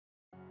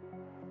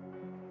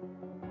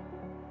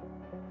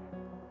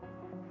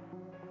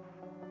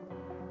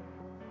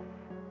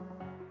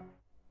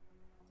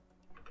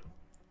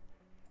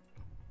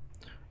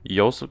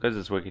Yo, what's up guys,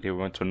 it's Wikd here,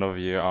 we went to another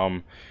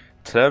video.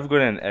 Today I've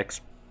got an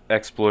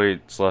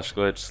exploit slash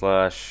glitch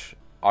slash,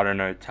 I don't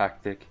know,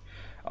 tactic,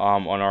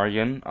 on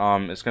Oregon.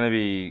 It's gonna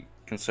be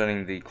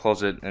concerning the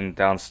closet and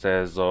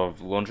downstairs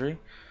of laundry,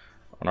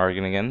 on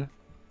Oregon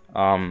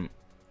again.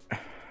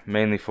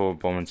 Mainly for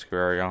bomb and secure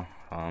area.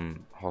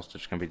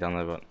 Hostage can be down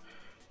there, but,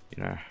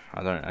 you know,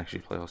 I don't actually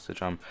play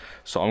hostage.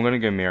 So I'm gonna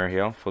go mirror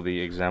here for the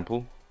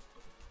example.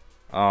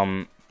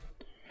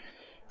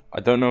 I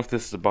don't know if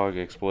this is a bug,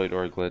 exploit,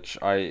 or a glitch.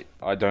 I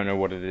don't know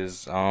what it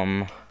is.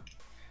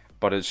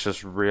 But it's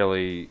just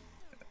really,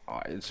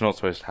 it's not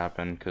supposed to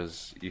happen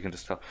because you can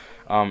just tell.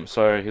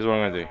 So here's what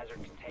I'm gonna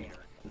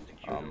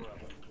do.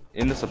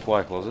 In the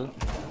supply closet,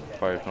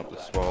 if I open up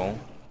this wall,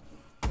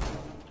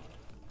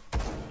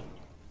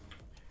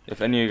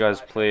 if any of you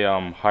guys play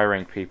high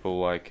rank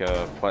people like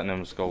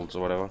platinums, golds,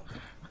 or whatever,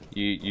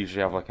 you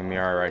usually have like a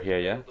mirror right here,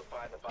 yeah.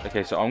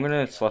 Okay, so I'm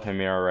gonna slap a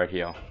mirror right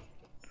here.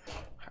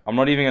 I'm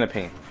not even gonna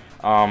ping.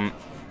 And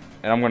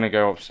I'm gonna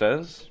go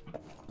upstairs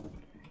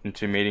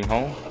into meeting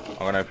hall.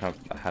 I'm gonna open up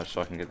the hatch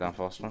so I can get down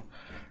faster.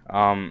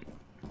 I'm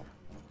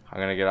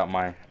gonna get out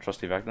my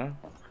trusty Wagner.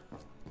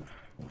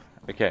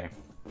 Okay.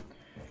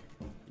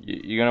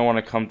 You're gonna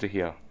want to come to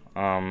here.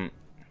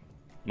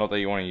 Not that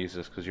you want to use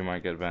this because you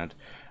might get banned.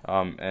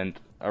 And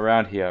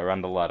around here,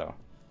 around the ladder,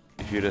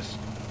 if you just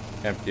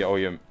empty all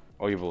your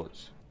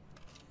bullets,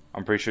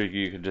 I'm pretty sure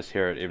you could just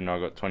hear it even though I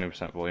got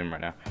 20% volume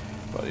right now.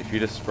 But if you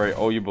just spray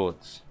all your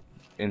bullets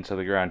into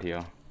the ground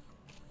here,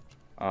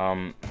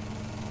 okay,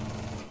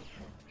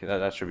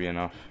 that should be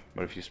enough.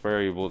 But if you spray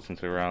all your bullets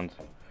into the ground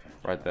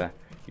right there,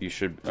 you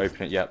should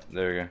open it. Yep,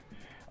 there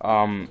we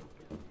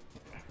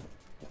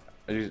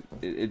go.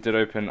 It did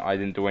open. I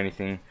didn't do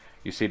anything.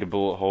 You see the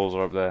bullet holes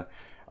are up there.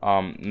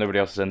 Nobody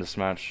else is in this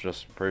match,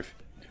 just proof.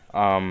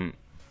 I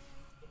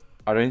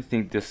don't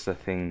think this is a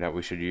thing that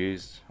we should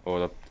use, or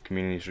the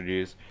community should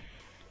use.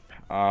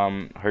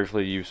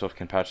 Hopefully Ubisoft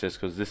can patch this,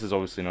 because this is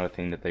obviously not a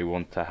thing that they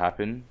want to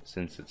happen,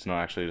 since it's not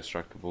actually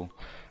destructible.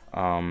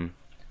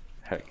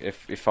 Heck,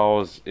 if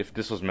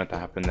this was meant to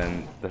happen,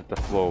 then the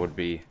floor would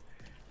be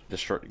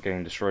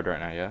getting destroyed right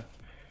now,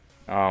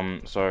 yeah.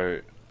 So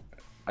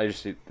I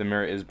just see the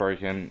mirror is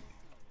broken.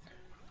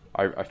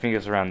 I think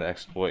it's around the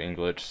exploit and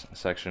glitch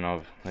section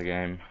of the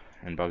game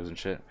and bugs and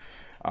shit.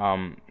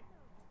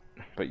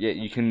 But yeah,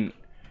 you can.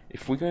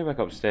 If we go back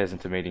upstairs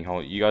into meeting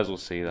hall, you guys will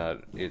see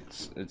that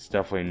it's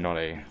definitely not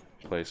a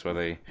place where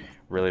they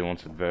really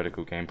wanted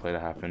vertical gameplay to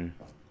happen.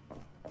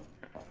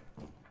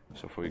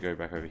 So if we go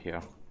back over here,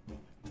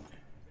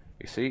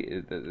 you see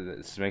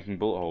it's making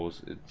bullet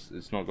holes.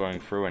 It's not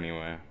going through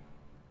anywhere.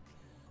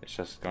 It's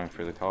just going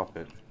through the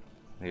carpet.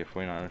 If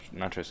we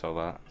nitro cell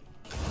that,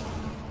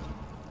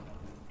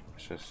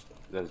 it's just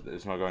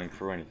it's not going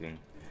through anything.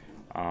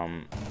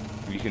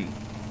 You can.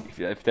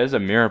 If there's a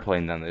mirror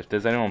playing down there, if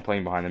there's anyone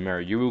playing behind the mirror,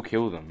 you will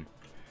kill them.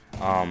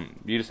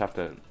 You just have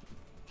to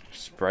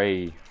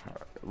spray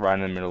right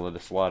in the middle of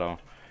this ladder,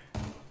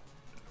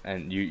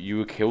 and you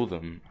will kill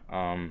them.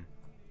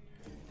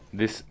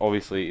 This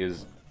obviously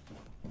is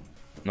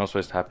not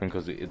supposed to happen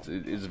because it's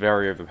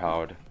very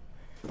overpowered.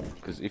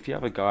 Because if you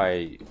have a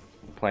guy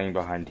playing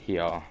behind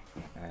here,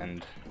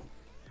 and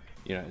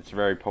you know it's a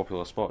very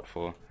popular spot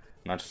for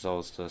nitro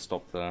cells to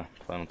stop the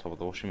play on top of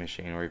the washing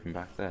machine or even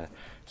back there.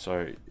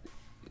 So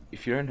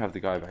if you don't have the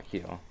guy back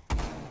here,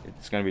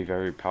 it's going to be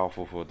very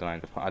powerful for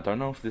denying the play. I don't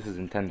know if this is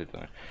intended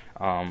though.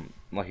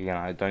 Like again,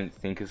 I don't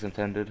think it's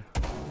intended,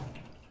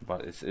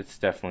 but it's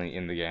definitely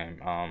in the game.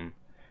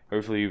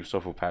 Hopefully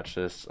Ubisoft will patch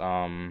this.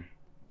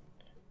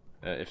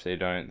 If they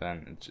don't,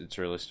 then it's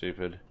really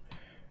stupid,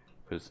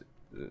 because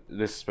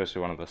this is supposed to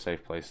be one of the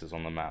safe places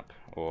on the map,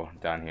 or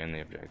down here in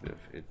the objective.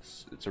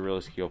 It's a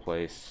really secure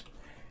place.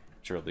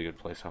 It's a really good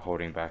place for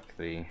holding back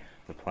the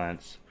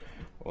plants,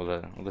 or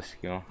the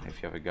skill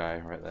if you have a guy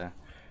right there.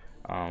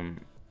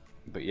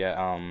 But yeah,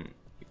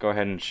 go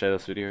ahead and share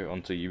this video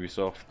onto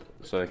Ubisoft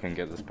so they can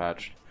get this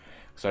patched,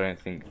 because I don't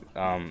think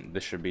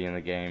this should be in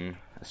the game,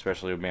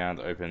 especially with being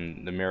able to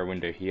open the mirror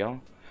window here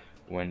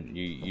when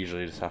you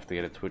usually just have to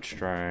get a Twitch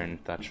drone.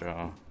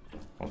 Thatcher,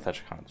 well,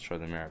 Thatcher can't destroy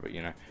the mirror, but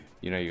you know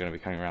you're going to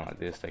be coming around like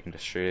this. They can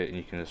just shoot it and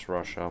you can just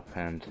rush up,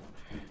 and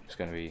it's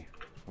going to be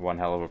one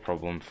hell of a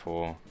problem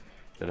for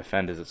the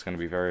defenders. It's going to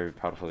be very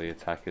powerful for the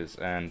attackers.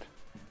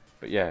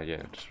 But yeah,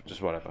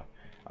 just whatever.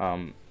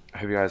 I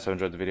hope you guys have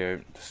enjoyed the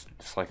video. Just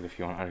dislike it if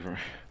you want. I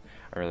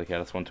really care.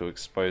 I just want to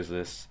expose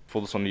this,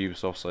 pull this on the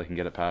Ubisoft so they can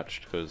get it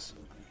patched, because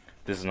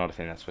this is not a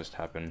thing that's supposed to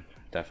happen.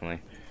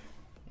 Definitely.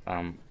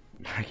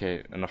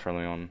 Okay, enough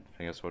rambling on.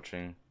 Thank you guys for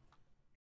watching.